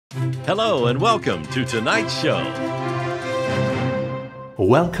Hello and welcome to tonight's show.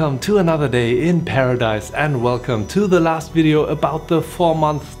 Welcome to another day in paradise and welcome to the last video about the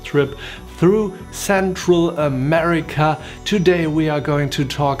 4-month trip through Central America. Today we are going to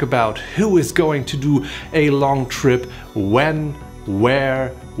talk about who is going to do a long trip, when, where,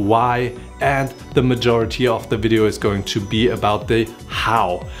 why, and the majority of the video is going to be about the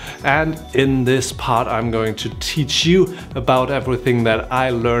how. And in this part I'm going to teach you about everything that I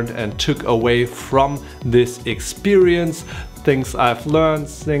learned and took away from this experience. Things I've learned,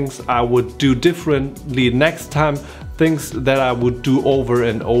 things I would do differently next time, things that I would do over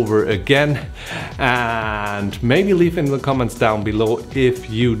and over again. And maybe leave in the comments down below if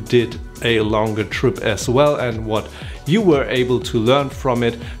you did a longer trip as well and what you were able to learn from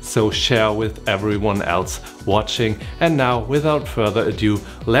it, so share with everyone else watching. And now, without further ado,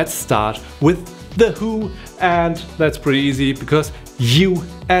 let's start with the who, and that's pretty easy because you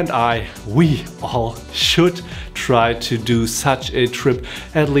and we all should try to do such a trip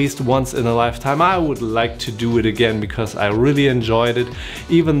at least once in a lifetime. I would like to do it again because I really enjoyed it,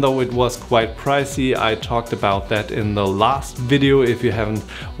 even though it was quite pricey. I talked about that in the last video. If you haven't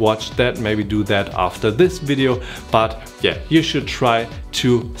watched that, maybe do that after this video. But yeah, you should try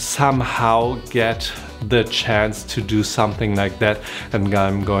to somehow get the chance to do something like that, and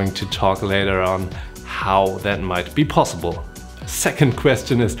I'm going to talk later on how that might be possible. Second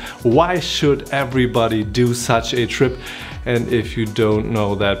question is, why should everybody do such a trip? And if you don't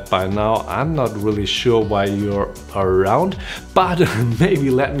know that by now, I'm not really sure why you're around, but maybe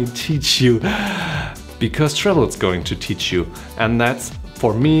let me teach you, because travel is going to teach you. And that's,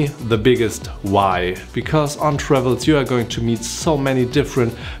 for me, the biggest why. Because on travels you are going to meet so many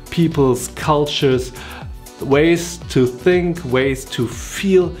different people's cultures, ways to think, ways to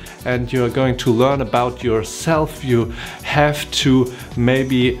feel, and you're going to learn about yourself. You have to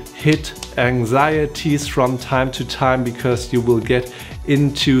maybe hit anxieties from time to time because you will get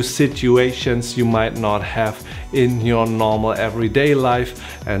into situations you might not have in your normal everyday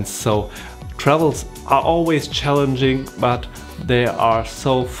life. And so travels are always challenging, but they are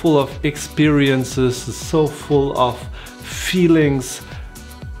so full of experiences, so full of feelings,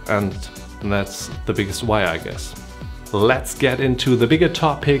 and that's the biggest why, I guess. Let's get into the bigger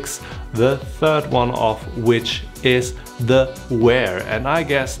topics, the third one of which is the where. And I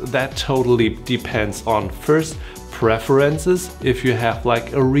guess that totally depends on, first, preferences. If you have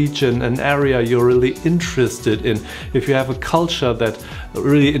like a region, an area you're really interested in, if you have a culture that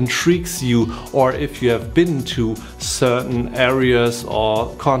really intrigues you, or if you have been to certain areas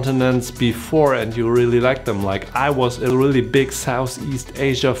or continents before and you really like them. Like I was a really big Southeast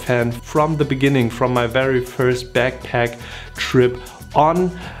Asia fan from the beginning, from my very first backpack trip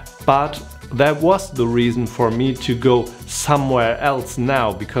on, but that was the reason for me to go somewhere else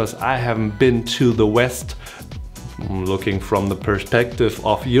now, because I haven't been to the West, looking from the perspective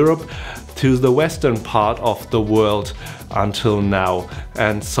of Europe, to the western part of the world until now.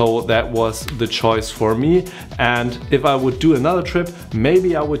 And so that was the choice for me. And if I would do another trip,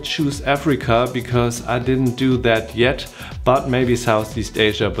 maybe I would choose Africa, because I didn't do that yet, but maybe Southeast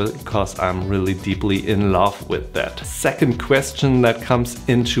Asia, because I'm really deeply in love with that. Second question that comes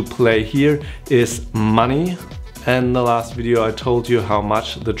into play here is money. In the last video I told you how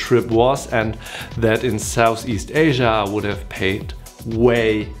much the trip was, and that in Southeast Asia I would have paid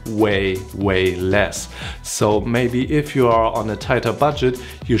way less. So maybe if you are on a tighter budget,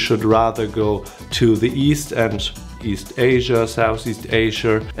 you should rather go to the East and East Asia, Southeast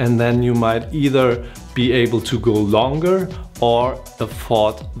Asia, and then you might either be able to go longer or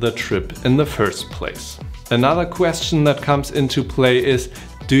afford the trip in the first place. Another question that comes into play is,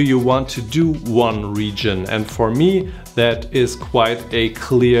 do you want to do one region? And for me, that is quite a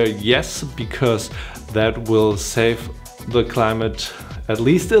clear yes, because that will save the climate at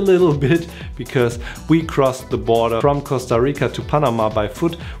least a little bit, because we crossed the border from Costa Rica to Panama by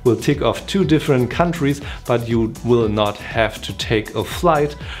foot. We'll tick off 2 different countries, but you will not have to take a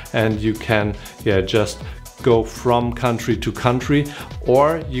flight, and you can just go from country to country.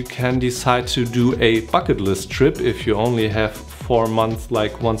 Or you can decide to do a bucket list trip. If you only have 4 months,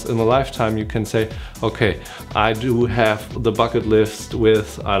 like once in a lifetime, you can say, okay, I do have the bucket list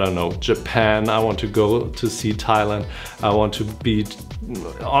with, I don't know, Japan, I want to go to see Thailand, I want to be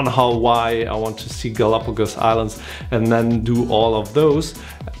on Hawaii, I want to see Galapagos Islands, and then do all of those.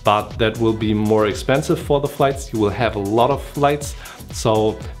 But that will be more expensive for the flights. You will have a lot of flights.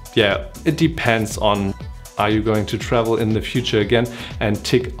 So yeah, it depends on, are you going to travel in the future again and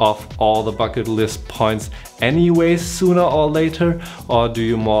tick off all the bucket list points anyways sooner or later? Or do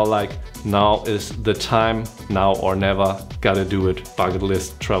you more like now is the time, now or never, gotta do it. Bucket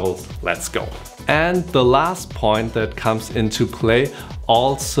list travels, let's go. And the last point that comes into play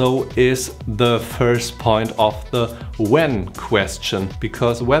also is the first point of the when question,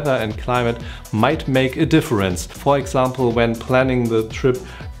 because weather and climate might make a difference. For example, when planning the trip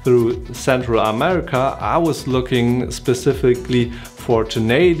through Central America, I was looking specifically for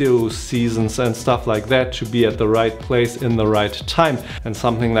tornado seasons and stuff like that to be at the right place in the right time. And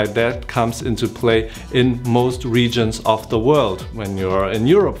something like that comes into play in most regions of the world. When you're in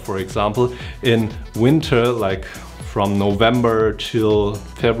Europe, for example, in winter, like from November till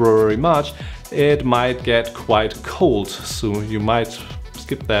February, March, it might get quite cold. So you might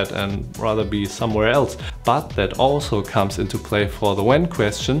skip that and rather be somewhere else. But that also comes into play for the when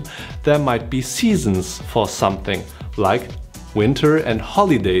question. There might be seasons for something, like winter and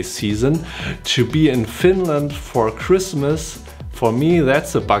holiday season. To be in Finland for Christmas, for me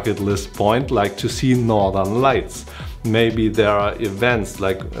that's a bucket list point, like to see Northern Lights. Maybe there are events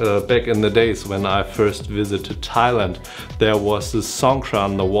like back in the days when I first visited Thailand, there was the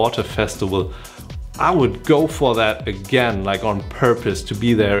Songkran, the water festival. I would go for that again, like on purpose, to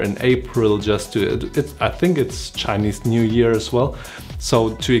be there in April just to, I think it's Chinese New Year as well.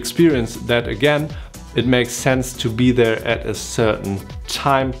 So to experience that again, it makes sense to be there at a certain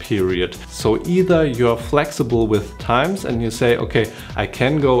time period. So either you're flexible with times and you say, okay, I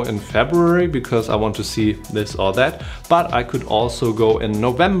can go in February because I want to see this or that, but I could also go in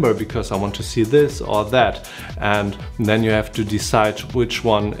November because I want to see this or that. And then you have to decide which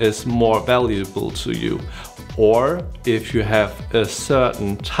one is more valuable to you. Or if you have a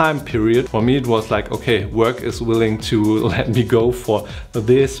certain time period, for me it was like, okay, work is willing to let me go for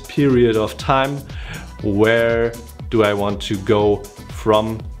this period of time. Where do I want to go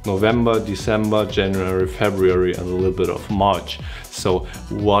from November, December, January, February, and a little bit of March? So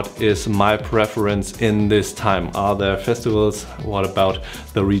what is my preference in this time? Are there festivals? What about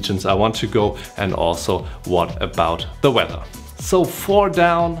the regions I want to go? And also what about the weather? So 4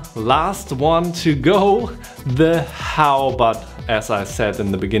 down, last one to go, the how. But as I said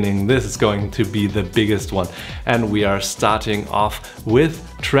in the beginning, this is going to be the biggest one. And we are starting off with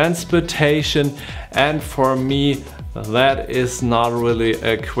transportation. And for me, that is not really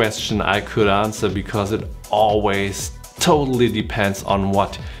a question I could answer, because it always totally depends on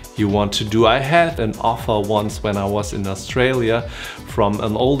what you want to do. I had an offer once when I was in Australia from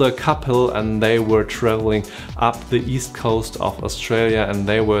an older couple, and they were traveling up the east coast of Australia and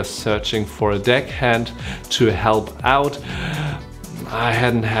they were searching for a deckhand to help out. I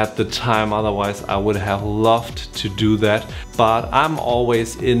hadn't had the time, otherwise I would have loved to do that. But I'm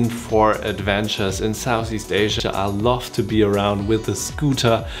always in for adventures in Southeast Asia. I love to be around with the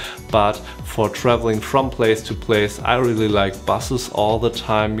scooter, but for traveling from place to place, I really like buses all the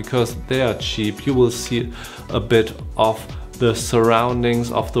time because they are cheap. You will see a bit of the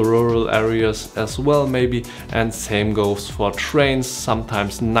surroundings of the rural areas as well maybe, and same goes for trains.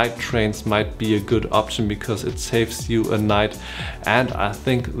 Sometimes night trains might be a good option because it saves you a night. And I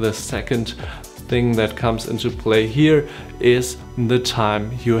think the second thing that comes into play here is the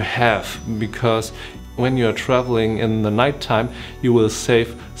time you have, because when you're traveling in the nighttime you will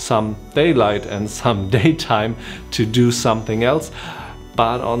save some daylight and some daytime to do something else.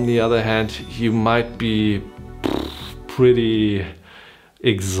 But on the other hand, you might be pretty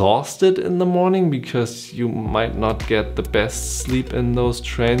exhausted in the morning because you might not get the best sleep in those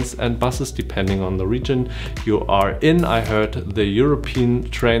trains and buses, depending on the region you are in. I heard the European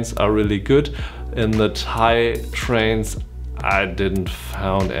trains are really good. In the Thai trains I didn't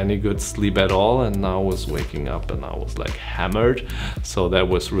found any good sleep at all, and I was waking up and I was like hammered, so that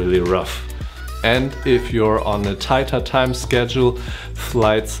was really rough. And if you're on a tighter time schedule,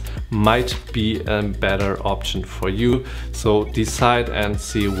 flights might be a better option for you. So decide and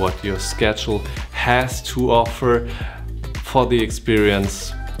see what your schedule has to offer. For the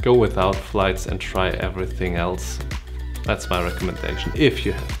experience, go without flights and try everything else. That's my recommendation, if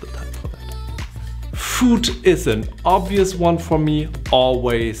you have the time for that. Food is an obvious one for me.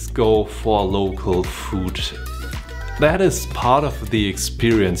 Always go for local food. That is part of the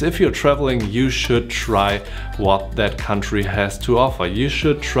experience. If you're traveling, you should try what that country has to offer. You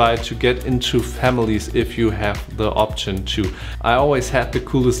should try to get into families if you have the option to. I always had the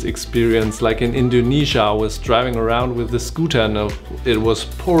coolest experience, like in Indonesia. I was driving around with the scooter and it was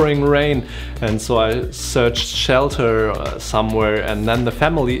pouring rain, and so I searched shelter somewhere, and then the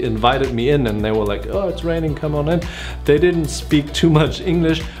family invited me in and they were like, oh, it's raining, come on in. They didn't speak too much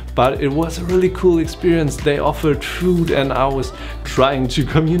English, but it was a really cool experience. They offered food and I was trying to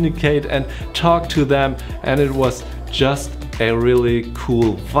communicate and talk to them, and it was just a really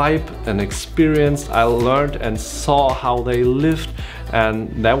cool vibe, an experience. I learned and saw how they lived, and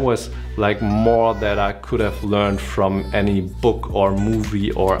that was like more that I could have learned from any book or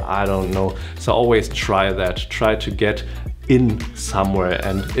movie or I don't know. So always try that, try to get in somewhere,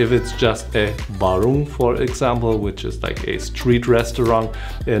 and if it's just a warung, for example, which is like a street restaurant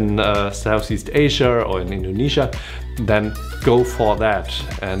in Southeast Asia or in Indonesia, then go for that.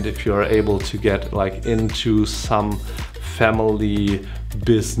 And if you're able to get like into some family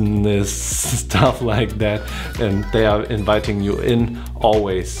business stuff like that and they are inviting you in,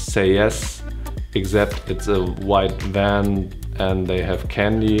 always say yes, except it's a white van and they have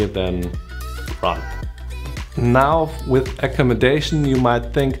candy, then run. Now with accommodation you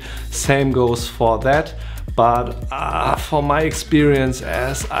might think same goes for that, but for my experience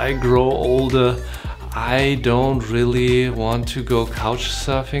as I grow older, I don't really want to go couch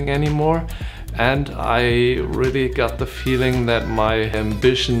surfing anymore, and I really got the feeling that my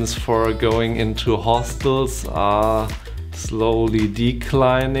ambitions for going into hostels are slowly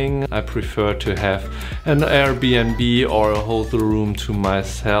declining. I prefer to have an Airbnb or hold the room to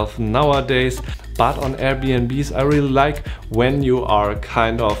myself nowadays. But on Airbnbs I really like when you are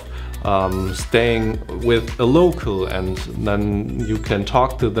kind of staying with a local, and then you can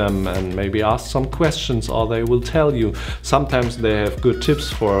talk to them and maybe ask some questions, or they will tell you. Sometimes they have good tips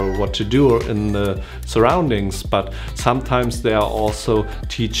for what to do in the surroundings, but sometimes they are also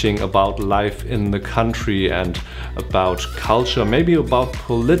teaching about life in the country and about culture, maybe about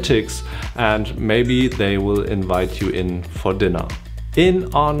politics, and maybe they will invite you in for dinner.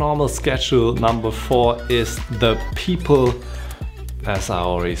 In our normal schedule, number 4 is the people. As I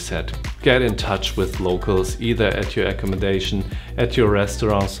already said, get in touch with locals, either at your accommodation, at your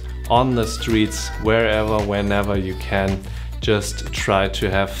restaurants, on the streets, wherever, whenever you can. Just try to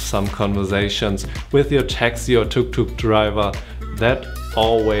have some conversations with your taxi or tuk-tuk driver. That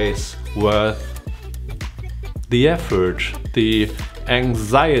always worth the effort, the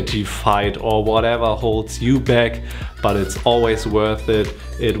anxiety fight or whatever holds you back, but it's always worth it.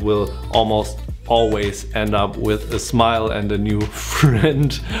 It will almost always end up with a smile and a new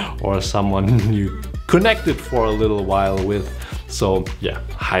friend or someone you connected for a little while with. So yeah,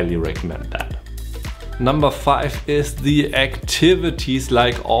 highly recommend that. Number 5 is the activities,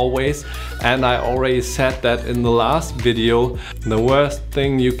 like always, and I already said that in the last video. The worst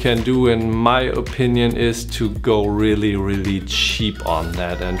thing you can do, in my opinion, is to go really cheap on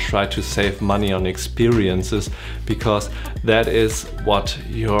that and try to save money on experiences, because that is what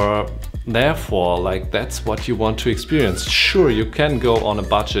you're there for. Like, that's what you want to experience. Sure, you can go on a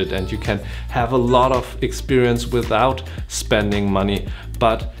budget and you can have a lot of experience without spending money,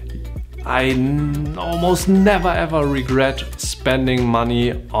 but I almost never ever regret spending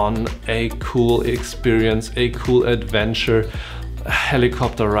money on a cool experience, a cool adventure. A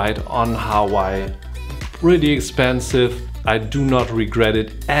helicopter ride on Hawaii, pretty expensive. I do not regret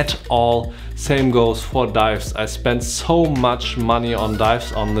it at all. Same goes for dives. I spent so much money on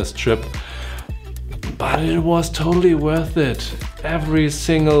dives on this trip, but it was totally worth it. Every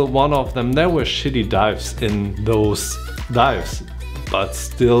single one of them. There were shitty dives in those dives, but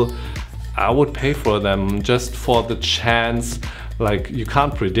still I would pay for them just for the chance. Like, you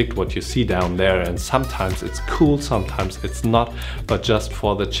can't predict what you see down there, and sometimes it's cool, sometimes it's not, but just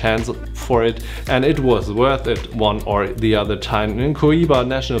for the chance for it. And it was worth it one or the other time. In Coiba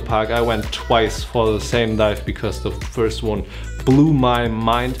National Park I went twice for the same dive because the first one blew my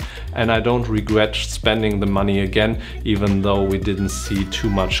mind, and I don't regret spending the money again, even though we didn't see too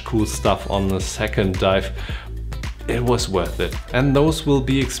much cool stuff on the second dive. It was worth it, and those will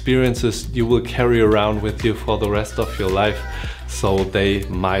be experiences you will carry around with you for the rest of your life, so they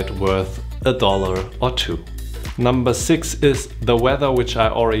might worth $1 or $2. Number 6 is the weather, which I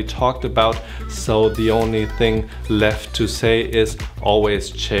already talked about, so the only thing left to say is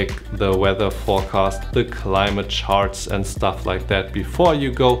always check the weather forecast, the climate charts and stuff like that before you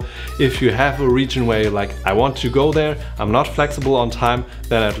go. If you have a region where you're like, I want to go there, I'm not flexible on time,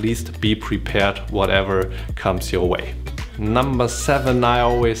 then at least be prepared whatever comes your way. Number 7, I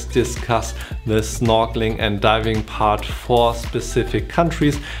always discuss the snorkeling and diving part for specific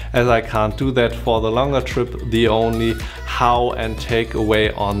countries, as I can't do that for the longer trip. The only how and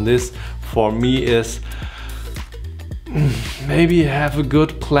takeaway on this for me is maybe have a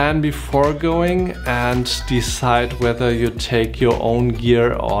good plan before going and decide whether you take your own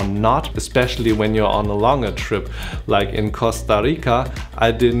gear or not, especially when you're on a longer trip. Like in Costa Rica,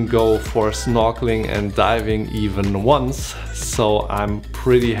 I didn't go for snorkeling and diving even once, so I'm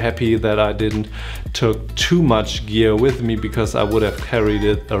pretty happy that I didn't took too much gear with me, because I would have carried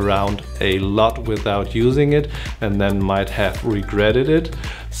it around a lot without using it and then might have regretted it.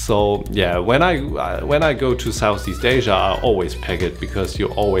 So yeah, when I go to Southeast Asia, I always pack it, because you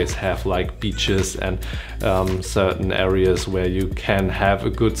always have like beaches and certain areas where you can have a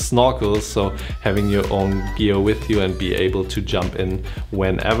good snorkel. So having your own gear with you and be able to jump in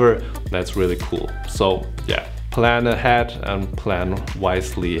whenever, that's really cool. So yeah, plan ahead and plan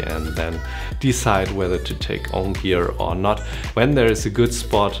wisely, and then decide whether to take own gear or not. When there is a good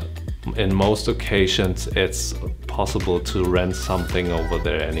spot, in most occasions it's possible to rent something over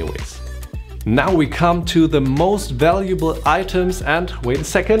there anyways. Now we come to the most valuable items, and wait a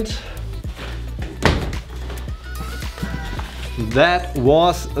second. That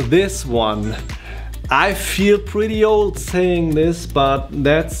was this one. I feel pretty old saying this, but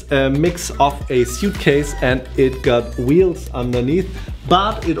that's a mix of a suitcase and it got wheels underneath,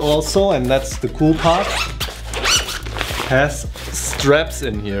 but it also, and that's the cool part, has straps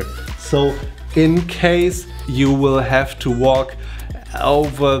in here. So in case you will have to walk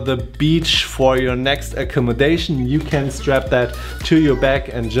over the beach for your next accommodation, you can strap that to your back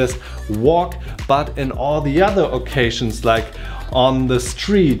and just walk. But in all the other occasions, like on the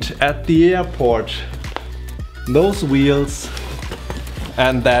street, at the airport, those wheels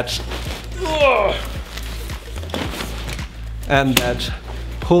and that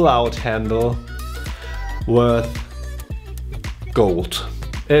pull-out handle worth gold.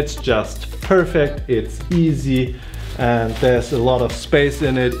 It's just perfect, it's easy, and there's a lot of space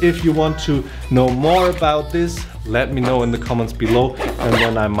in it. If you want to know more about this, let me know in the comments below, and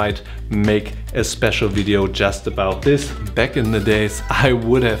then I might make a special video just about this. Back in the days, I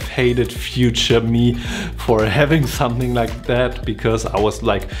would have hated future me for having something like that, because I was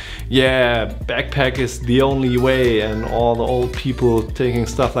like, yeah, backpack is the only way, and all the old people taking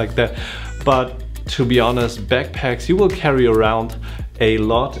stuff like that. But to be honest, backpacks you will carry around a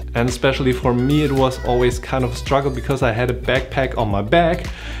lot, and especially for me it was always kind of a struggle, because I had a backpack on my back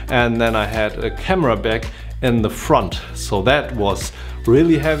and then I had a camera bag in the front, so that was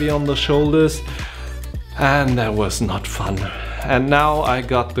really heavy on the shoulders and that was not fun. And now I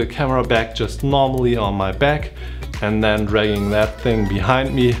got the camera bag just normally on my back and then dragging that thing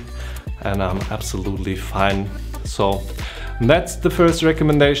behind me, and I'm absolutely fine. So that's the first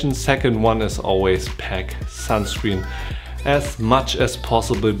recommendation. Second one is always pack sunscreen as much as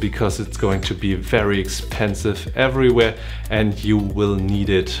possible, because it's going to be very expensive everywhere and you will need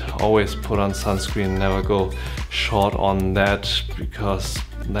it. Always put on sunscreen, never go short on that, because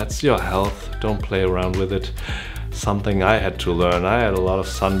that's your health. Don't play around with it. Something I had to learn. I had a lot of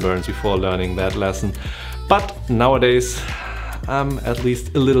sunburns before learning that lesson, but nowadays I'm at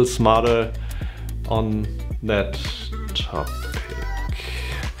least a little smarter on that topic.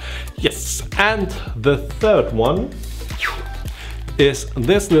 Yes, and the third one is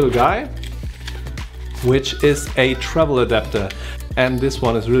this little guy, which is a travel adapter. And this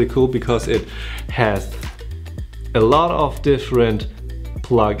one is really cool because it has a lot of different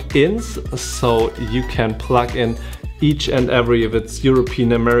plug-ins, so you can plug in each and every, if it's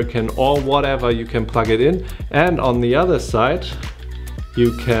European, American or whatever, you can plug it in. And on the other side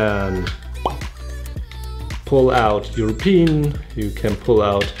you can pull out European, you can pull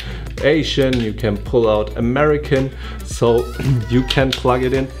out Asian, you can pull out American, so you can plug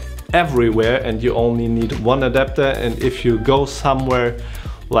it in everywhere and you only need one adapter. And if you go somewhere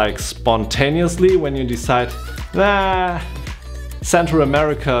like spontaneously, when you decide, nah, Central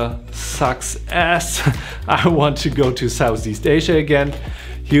America sucks ass, I want to go to Southeast Asia again,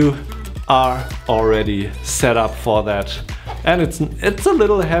 you are already set up for that. And it's a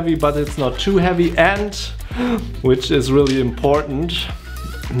little heavy, but it's not too heavy, and which is really important,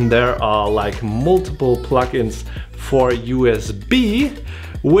 there are like multiple plugins for USB,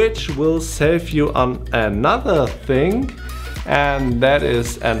 which will save you on another thing, and that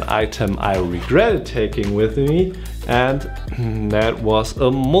is an item I regretted taking with me, and that was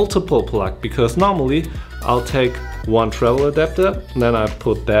a multiple plug, because normally I'll take one travel adapter, then I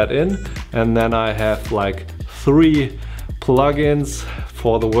put that in, and then I have like 3 plugins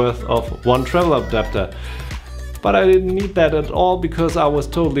for the worth of one travel adapter. But I didn't need that at all, because I was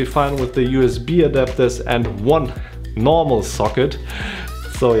totally fine with the USB adapters and one normal socket.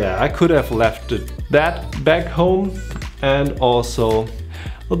 So yeah, I could have left that back home. And also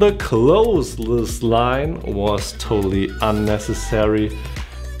the clothesless line was totally unnecessary,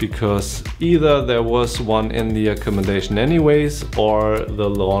 because either there was one in the accommodation anyways, or the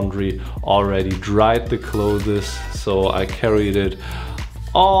laundry already dried the clothes, so I carried it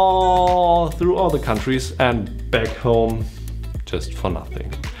all through all the countries and back home. just for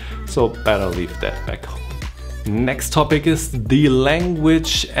nothing. So better leave that back home. Next topic is the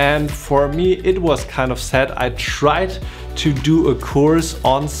language, and for me it was kind of sad. I tried to do a course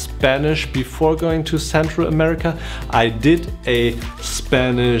on Spanish before going to Central America. I did a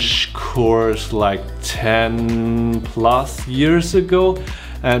Spanish course like 10 plus years ago,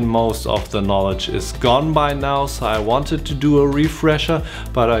 and most of the knowledge is gone by now, so I wanted to do a refresher,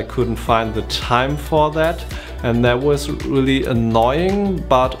 but I couldn't find the time for that, and that was really annoying.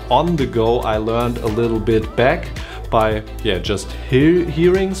 But on the go I learned a little bit back by just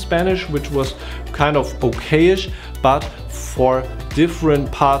hearing Spanish, which was kind of okayish, but for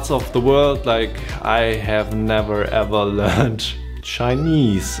different parts of the world, like I have never ever learned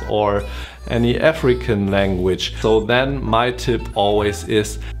Chinese or any African language. So then my tip always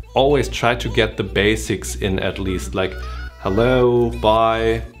is, always try to get the basics in at least, like hello,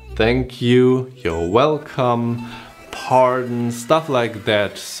 bye, thank you, you're welcome, pardon, stuff like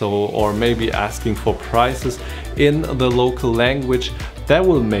that. So, or maybe asking for prices in the local language. That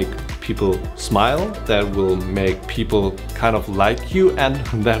will make people smile, that will make people kind of like you, and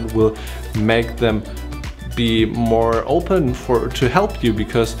that will make them be more open to help you,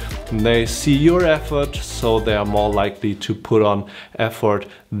 because they see your effort, so they are more likely to put on effort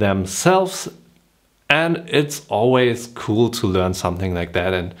themselves. And it's always cool to learn something like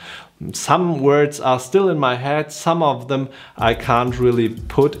that. And some words are still in my head, some of them I can't really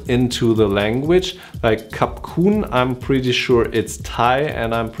put into the language, like kapkun, I'm pretty sure it's Thai,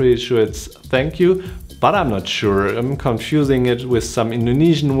 and I'm pretty sure it's thank you, but I'm not sure. I'm confusing it with some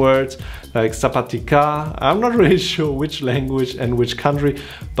Indonesian words like sapatika. I'm not really sure which language and which country,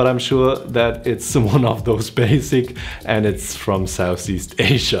 but I'm sure that it's one of those basic, and it's from Southeast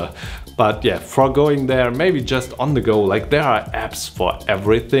Asia. But yeah, for going there, maybe just on the go, like there are apps for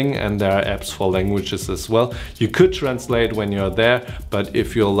everything, and there are apps for languages as well. You could translate when you're there, but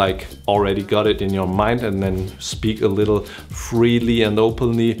if you're like already got it in your mind and then speak a little freely and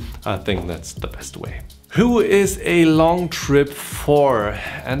openly, I think that's the best way. Who is a long trip for?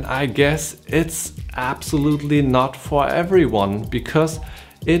 And I guess it's absolutely not for everyone, because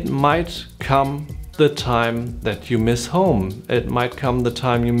it might come the time that you miss home. It might come the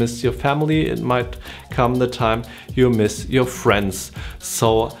time you miss your family. It might come the time you miss your friends.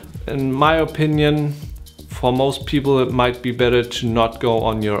 So in my opinion, for most people it might be better to not go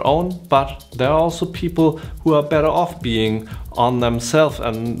on your own, but there are also people who are better off being on themselves,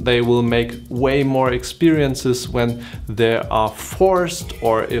 and they will make way more experiences when they are forced,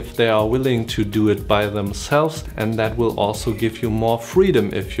 or if they are willing to do it by themselves, and that will also give you more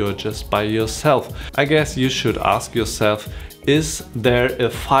freedom if you're just by yourself. I guess you should ask yourself, is there a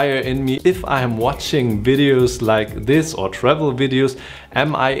fire in me? If I am watching videos like this or travel videos,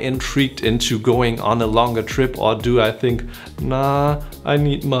 am I intrigued into going on a longer trip, or do I think, nah, I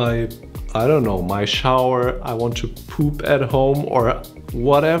need my, I don't know, my shower, I want to poop at home, or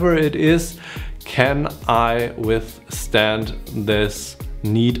whatever it is? Can I withstand this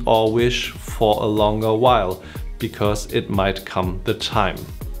need or wish for a longer while? Because it might come the time.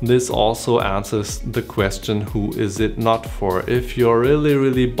 This also answers the question, who is it not for? If you're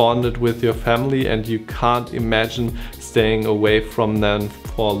really bonded with your family and you can't imagine staying away from them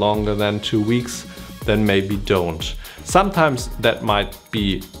for longer than 2 weeks, then maybe don't. Sometimes that might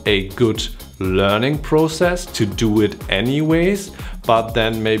be a good learning process to do it anyways, but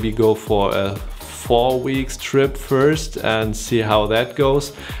then maybe go for a 4 weeks trip first and see how that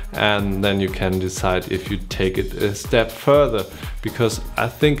goes, and then you can decide if you take it a step further. Because I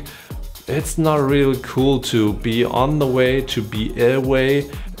think it's not really cool to be on the way, to be away,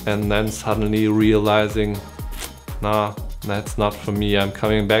 and then suddenly realizing, nah, that's not for me, I'm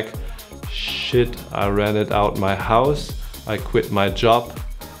coming back. Shit, I rented out my house, I quit my job,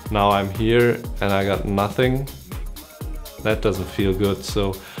 now I'm here and I got nothing. That doesn't feel good.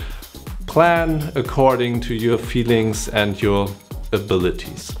 So plan according to your feelings and your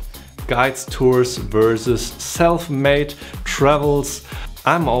abilities. Guides, tours versus self-made travels.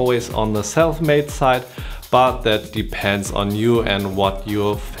 I'm always on the self-made side, but that depends on you and what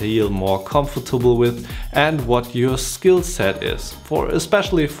you feel more comfortable with and what your skill set is.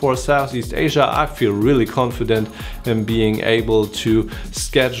 Especially for Southeast Asia, I feel really confident in being able to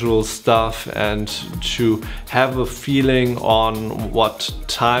schedule stuff and to have a feeling on what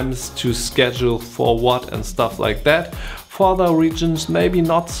times to schedule for what and stuff like that. For other regions, maybe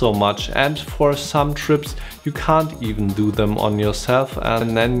not so much, and for some trips you can't even do them on yourself,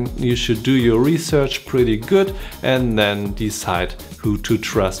 and then you should do your research pretty good and then decide who to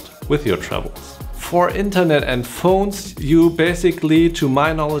trust with your travels. For internet and phones, you basically, to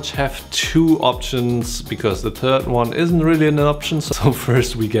my knowledge, have two options, because the third one isn't really an option. So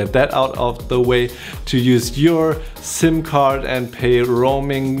first we get that out of the way, to use your SIM card and pay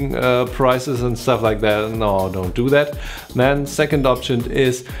roaming prices and stuff like that. No, don't do that. Then second option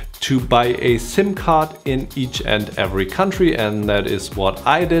is to buy a SIM card in each and every country, and that is what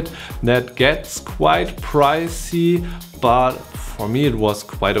I did. That gets quite pricey, but for me it was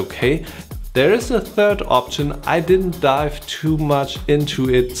quite okay. There is a third option. I didn't dive too much into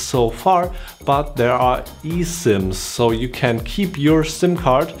it so far, but there are eSIMs. So you can keep your SIM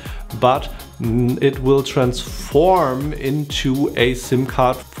card, but it will transform into a SIM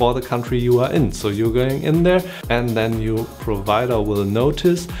card for the country you are in. So you're going in there, and then your provider will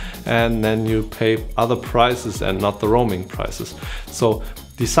notice, and then you pay other prices and not the roaming prices. So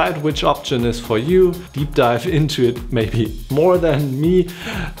decide which option is for you, deep dive into it, maybe more than me,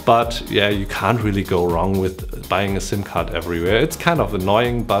 but yeah, you can't really go wrong with buying a SIM card everywhere. It's kind of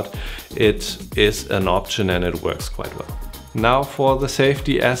annoying, but it is an option and it works quite well. Now for the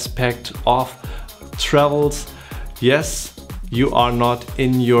safety aspect of travels. Yes, you are not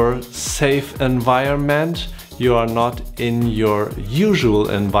in your safe environment, you are not in your usual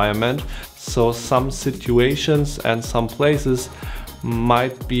environment, so some situations and some places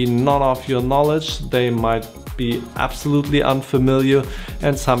might be none of your knowledge, they might be absolutely unfamiliar,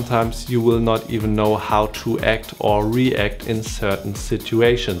 and sometimes you will not even know how to act or react in certain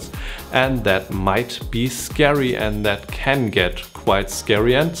situations. And that might be scary, and that can get quite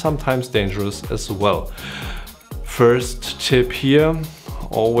scary and sometimes dangerous as well. First tip here,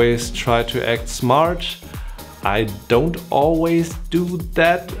 always try to act smart. I don't always do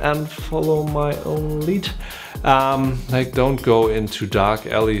that and follow my own lead. Like, don't go into dark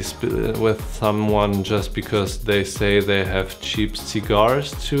alleys with someone just because they say they have cheap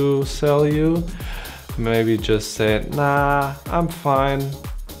cigars to sell you. Maybe just say, nah, I'm fine,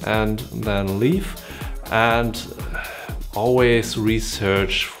 and then leave. And always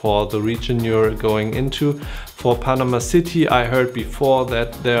research for the region you're going into. For Panama City, I heard before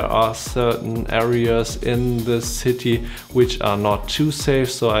that there are certain areas in the city which are not too safe,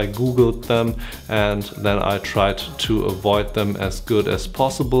 so I googled them and then I tried to avoid them as good as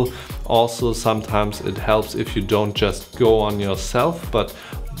possible. Also, sometimes it helps if you don't just go on yourself, but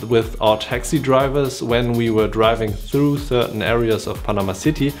with our taxi drivers, when we were driving through certain areas of Panama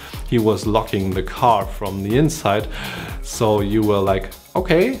City, he was locking the car from the inside. So you were like,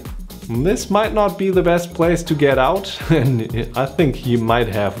 okay, this might not be the best place to get out. And I think he might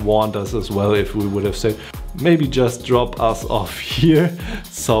have warned us as well if we would have said, maybe just drop us off here.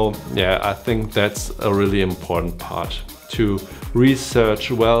 So yeah, I think that's a really important part, to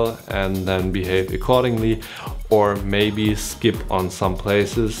research well and then behave accordingly, or maybe skip on some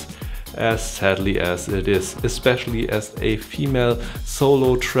places, as sadly as it is. Especially as a female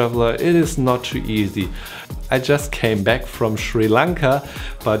solo traveler, it is not too easy. I just came back from Sri Lanka,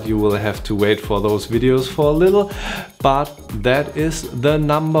 but you will have to wait for those videos for a little. But that is the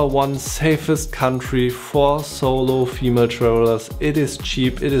 #1 safest country for solo female travelers. It is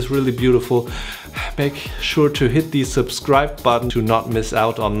cheap, it is really beautiful. Make sure to hit the subscribe button to not miss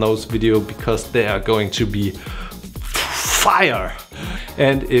out on those videos, because they are going to be fire.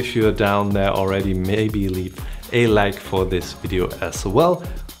 And if you're down there already, maybe leave a like for this video as well.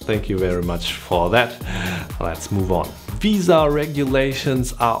 Thank you very much for that. Let's move on. Visa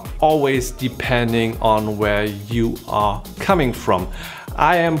regulations are always depending on where you are coming from.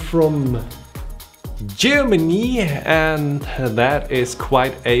 I am from Germany, and that is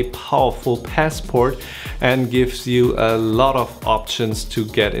quite a powerful passport and gives you a lot of options to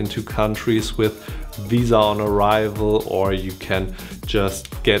get into countries with visa on arrival, or you can just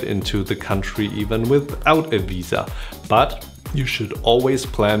get into the country even without a visa. But you should always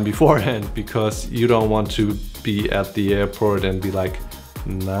plan beforehand, because you don't want to be at the airport and be like,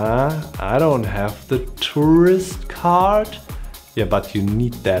 nah, I don't have the tourist card. Yeah, but you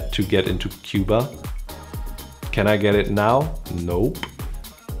need that to get into Cuba. Can I get it now? Nope.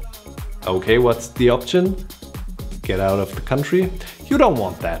 Okay, what's the option? Get out of the country? You don't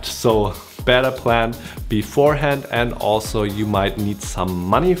want that. So better plan beforehand, and also you might need some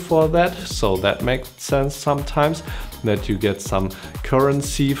money for that. So that makes sense sometimes, that you get some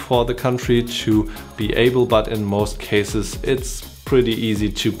currency for the country to be able, but in most cases it's pretty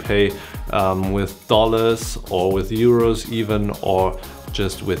easy to pay with dollars or with euros even, or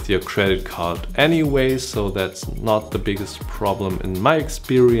just with your credit card anyway, so that's not the biggest problem in my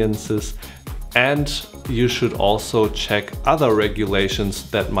experiences. And you should also check other regulations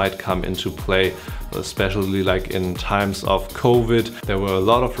that might come into play especially like in times of COVID. There were a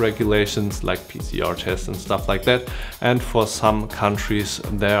lot of regulations like PCR tests and stuff like that. And for some countries,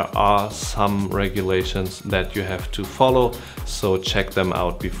 there are some regulations that you have to follow. So check them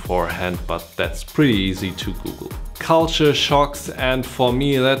out beforehand, but that's pretty easy to Google. Culture shocks, and for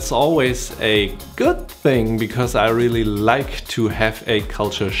me that's always a good thing because I really like to have a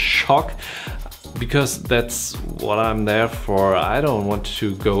culture shock, because that's what I'm there for. I don't want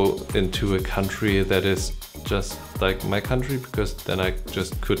to go into a country that is just like my country, because then I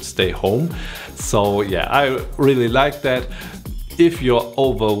just could stay home. So yeah, I really like that. If you're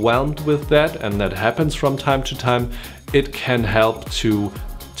overwhelmed with that, and that happens from time to time, it can help to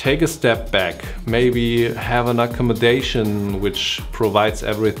take a step back, maybe have an accommodation which provides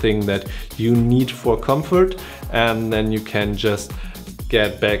everything that you need for comfort, and then you can just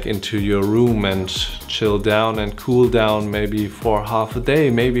get back into your room and chill down and cool down, maybe for half a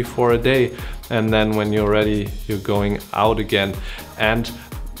day, maybe for a day, and then when you're ready, you're going out again. And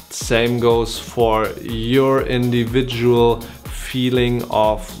same goes for your individual feeling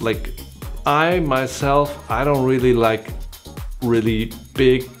of like, I myself, I don't really like really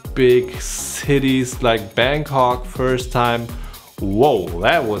big cities like Bangkok. First time, whoa,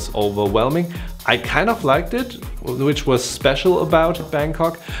 that was overwhelming. I kind of liked it, which was special about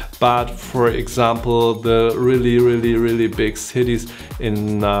Bangkok, but for example, the really big cities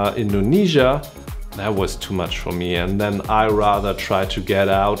in Indonesia, that was too much for me. And then I rather try to get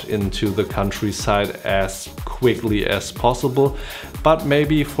out into the countryside as quickly as possible. But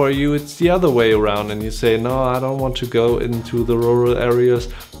maybe for you it's the other way around and you say, no, I don't want to go into the rural areas.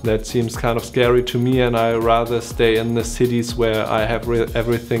 That seems kind of scary to me, and I rather stay in the cities where I have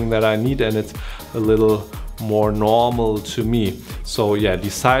everything that I need and it's a little more normal to me. So yeah,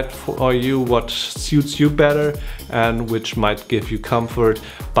 decide for you what suits you better and which might give you comfort,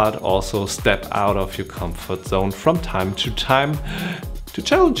 but also step out of your comfort zone from time to time to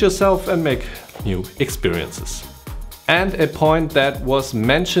challenge yourself and make new experiences. And a point that was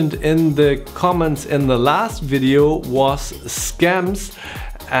mentioned in the comments in the last video was scams.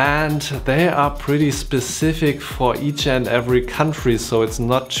 And they are pretty specific for each and every country, so it's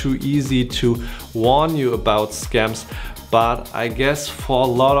not too easy to warn you about scams. But I guess for a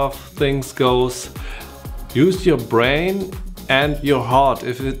lot of things goes, use your brain and your heart.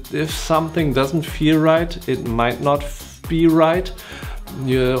 If something doesn't feel right, it might not be right.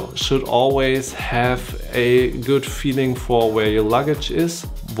 You should always have a good feeling for where your luggage is,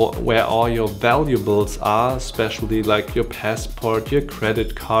 where all your valuables are, especially like your passport, your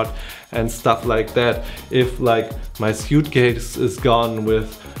credit card and stuff like that. If like my suitcase is gone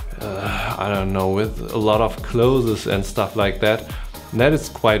with, I don't know, with a lot of clothes and stuff like that, that is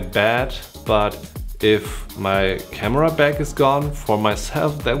quite bad. But if my camera bag is gone, for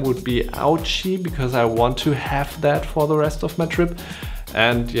myself that would be ouchy, because I want to have that for the rest of my trip.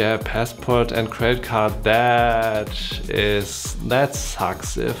 And yeah, passport and credit card, that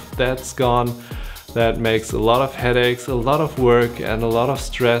sucks. If that's gone, that makes a lot of headaches, a lot of work and a lot of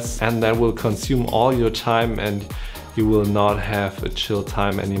stress, and that will consume all your time, and you will not have a chill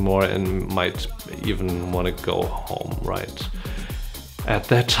time anymore and might even want to go home right at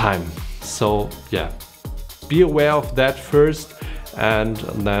that time. So yeah, be aware of that first, and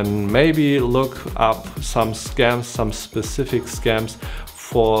then maybe look up some scams, some specific scams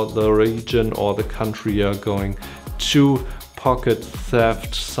for the region or the country you're going to. Pocket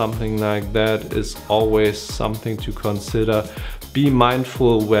theft, something like that, is always something to consider. Be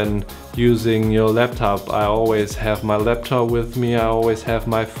mindful when using your laptop. I always have my laptop with me, I always have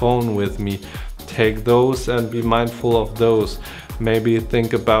my phone with me. Take those and be mindful of those. Maybe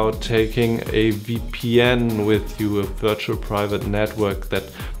think about taking a VPN with you, a virtual private network that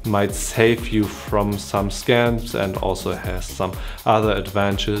might save you from some scams and also has some other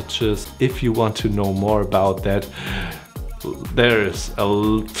advantages. If you want to know more about that, there is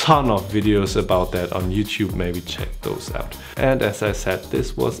a ton of videos about that on YouTube, maybe check those out. And as I said,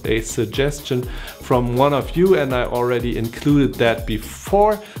 this was a suggestion from one of you and I already included that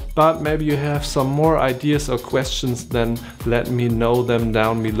before, but maybe you have some more ideas or questions, then let me know them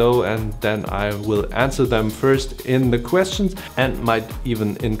down below and then I will answer them first in the questions and might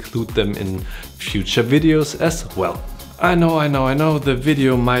even include them in future videos as well. I know, the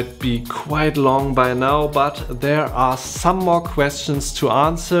video might be quite long by now, but there are some more questions to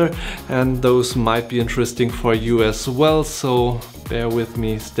answer and those might be interesting for you as well, so bear with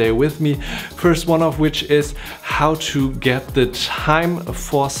me, stay with me. First one of which is how to get the time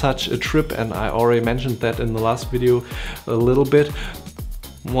for such a trip, and I already mentioned that in the last video a little bit.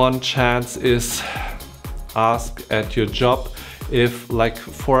 One chance is ask at your job if, like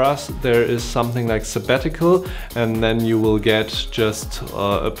for us, there is something like sabbatical, and then you will get just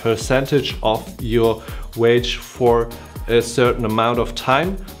a percentage of your wage for a certain amount of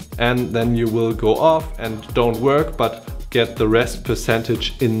time, and then you will go off and don't work, but get the rest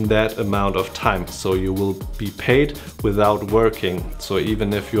percentage in that amount of time. So you will be paid without working. So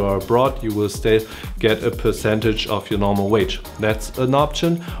even if you are abroad, you will still get a percentage of your normal wage. That's an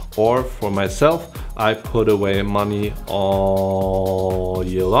option. Or for myself, I put away money all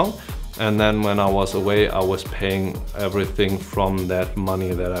year long. And then when I was away, I was paying everything from that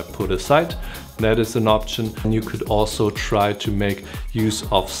money that I put aside. That is an option. And you could also try to make use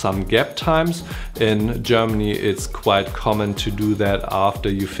of some gap times. In Germany, it's quite common to do that after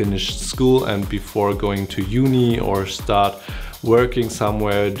you finish school and before going to uni or start working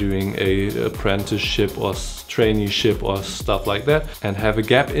somewhere, doing a apprenticeship or traineeship or stuff like that, and have a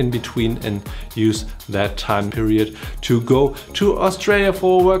gap in between and use that time period to go to Australia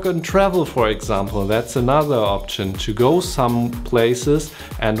for work and travel, for example. That's another option, to go some places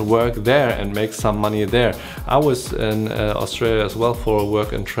and work there and make some money there. I was in Australia as well for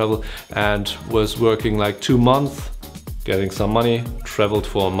work and travel, and was working like 2 months, getting some money, traveled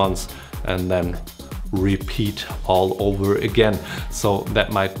for a month, and then repeat all over again. So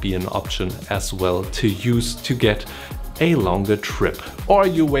that might be an option as well to use to get a longer trip. Or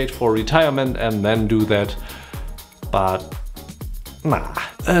you wait for retirement and then do that, but nah.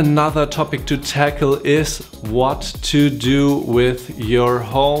 Another topic to tackle is what to do with your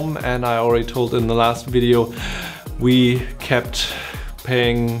home, and I already told in the last video, we kept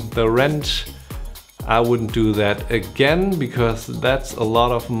paying the rent. I wouldn't do that again, because that's a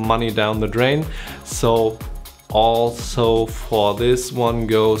lot of money down the drain. So also for this one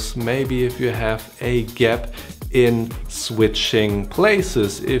goes, maybe if you have a gap in switching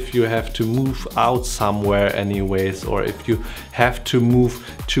places, if you have to move out somewhere anyways, or if you have to move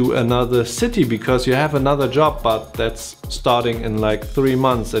to another city because you have another job, but that's starting in like 3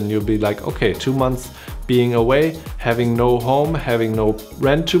 months, and you'll be like, okay, 2 months being away, having no home, having no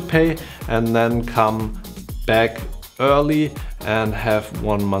rent to pay, and then come back early and have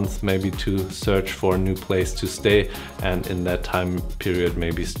 1 month maybe to search for a new place to stay, and in that time period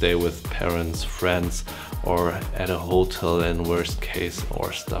maybe stay with parents, friends, or at a hotel in worst case,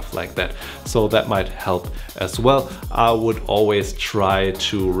 or stuff like that. So that might help as well. I would always try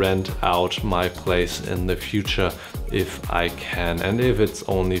to rent out my place in the future if I can, and if it's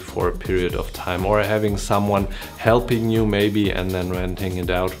only for a period of time, or having someone helping you maybe, and then renting it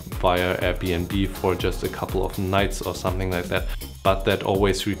out via Airbnb for just a couple of nights or something like that. But that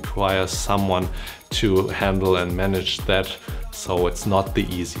always requires someone to handle and manage that, so it's not the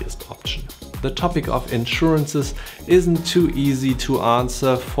easiest option. The topic of insurances isn't too easy to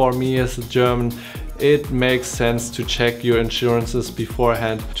answer for me as a German. It makes sense to check your insurances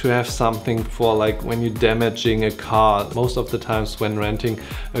beforehand, to have something for like when you're damaging a car. Most of the times when renting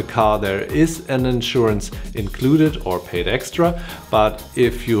a car, there is an insurance included or paid extra, but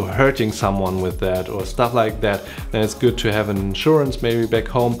if you're hurting someone with that or stuff like that, then it's good to have an insurance maybe back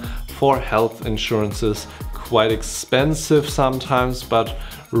home. For health insurances, quite expensive sometimes, but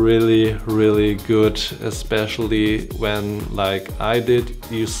really good, especially when, like I did,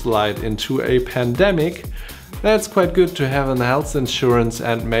 you slide into a pandemic. That's quite good to have a health insurance,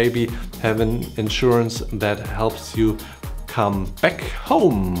 and maybe have an insurance that helps you come back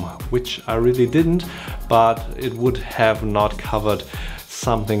home, which I really didn't, but it would have not covered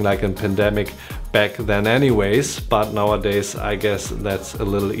something like a pandemic back then anyways, but nowadays I guess that's a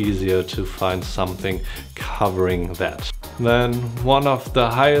little easier to find something covering that. Then one of the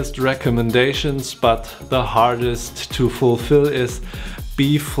highest recommendations, but the hardest to fulfill, is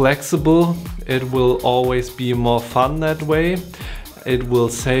be flexible. It will always be more fun that way. It will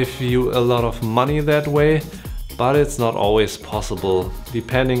save you a lot of money that way, but it's not always possible.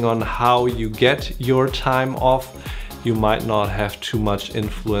 Depending on how you get your time off, you might not have too much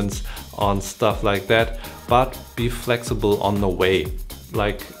influence on stuff like that, but be flexible on the way.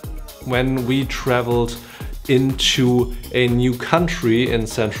 Like when we traveled into a new country in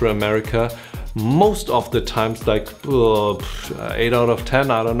Central America, most of the times, like 8 out of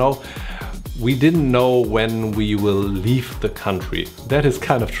 10, I don't know, we didn't know when we will leave the country. That is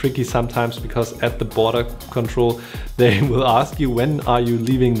kind of tricky sometimes, because at the border control they will ask you, when are you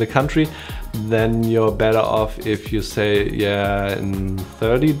leaving the country? Then you're better off if you say, yeah, in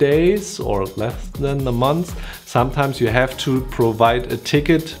 30 days or less than a month. Sometimes you have to provide a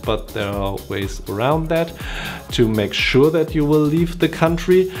ticket, but there are ways around that to make sure that you will leave the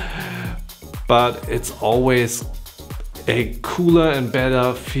country. But it's always a cooler and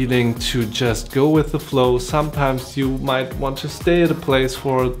better feeling to just go with the flow. Sometimes you might want to stay at a place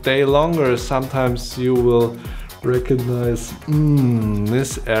for a day longer. Sometimes you will recognize,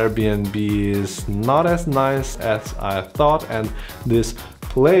 this Airbnb is not as nice as I thought, and this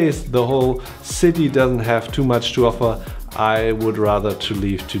place, the whole city, doesn't have too much to offer. I would rather to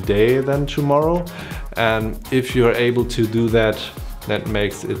leave today than tomorrow. And if you're able to do that, that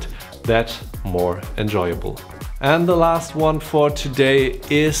makes it that more enjoyable. And the last one for today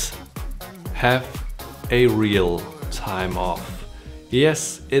is have a real time off.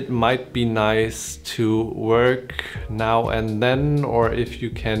 Yes, it might be nice to work now and then, or if you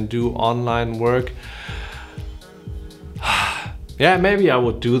can do online work. Yeah, maybe I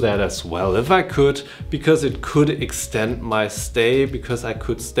would do that as well if I could, because it could extend my stay, because I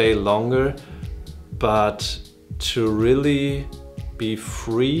could stay longer. But to really be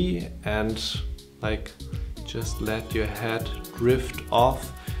free and like just let your head drift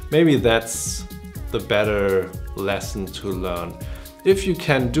off, maybe that's the better lesson to learn. If you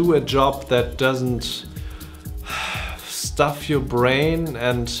can do a job that doesn't stuff your brain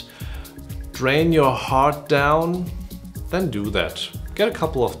and drain your heart down, then do that. Get a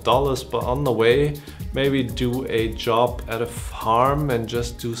couple of dollars, but on the way, maybe do a job at a farm and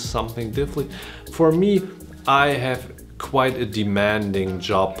just do something different. For me, I have quite a demanding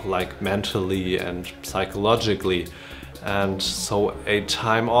job, like mentally and psychologically. And so a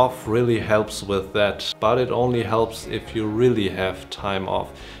time off really helps with that, but it only helps if you really have time off.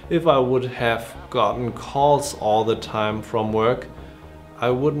 If I would have gotten calls all the time from work, I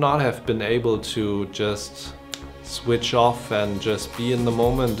would not have been able to just switch off and just be in the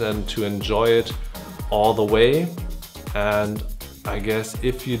moment and to enjoy it all the way. And I guess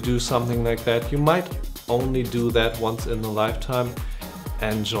if you do something like that, you might only do that once in a lifetime.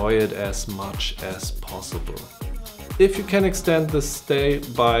 Enjoy it as much as possible. If you can extend the stay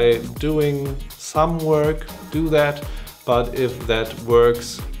by doing some work, do that. But if that work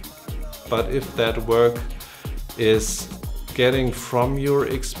is getting from your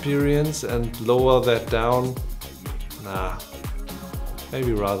experience and lower that down, nah,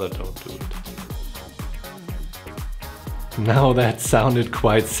 maybe rather don't do it. Now that sounded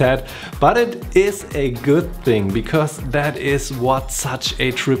quite sad, but it is a good thing, because that is what such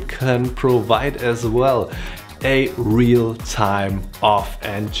a trip can provide as well. A real time off,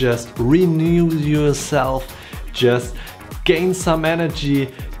 and just renew yourself, just gain some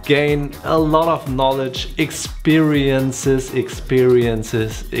energy, gain a lot of knowledge, experiences.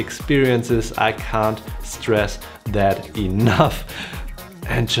 I can't stress that enough.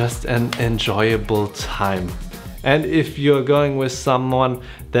 And just an enjoyable time. And if you're going with someone,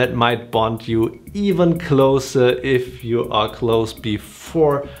 that might bond you even closer. If you are close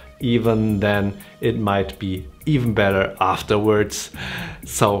before, even then it might be even better afterwards.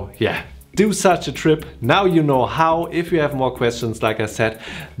 So yeah, do such a trip. Now you know how. If you have more questions, like I said,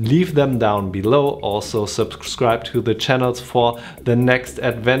 leave them down below. Also subscribe to the channels for the next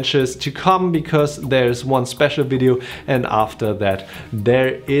adventures to come, because there's one special video, and after that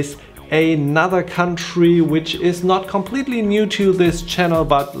there is another country which is not completely new to this channel,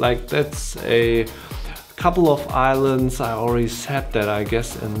 but like that's a couple of islands, I already said that I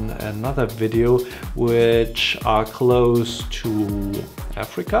guess in another video, which are close to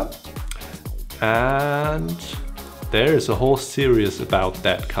Africa. And there is a whole series about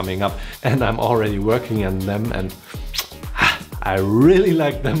that coming up, and I'm already working on them, and I really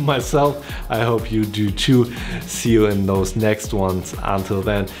like them myself. I hope you do too. See you in those next ones. Until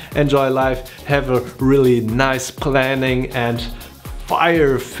then, enjoy life, have a really nice planning and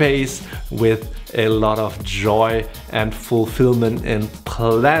fire face with a lot of joy and fulfillment in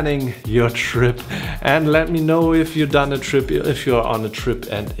planning your trip. And let me know if you've done a trip, if you're on a trip,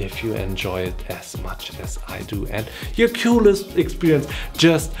 and if you enjoy it as much as I do, and your coolest experience.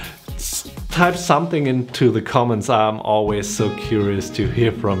 Just type something into the comments. I'm always so curious to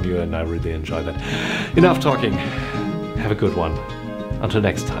hear from you, and I really enjoy that. Enough talking. Have a good one. Until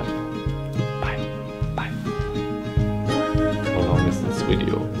next time.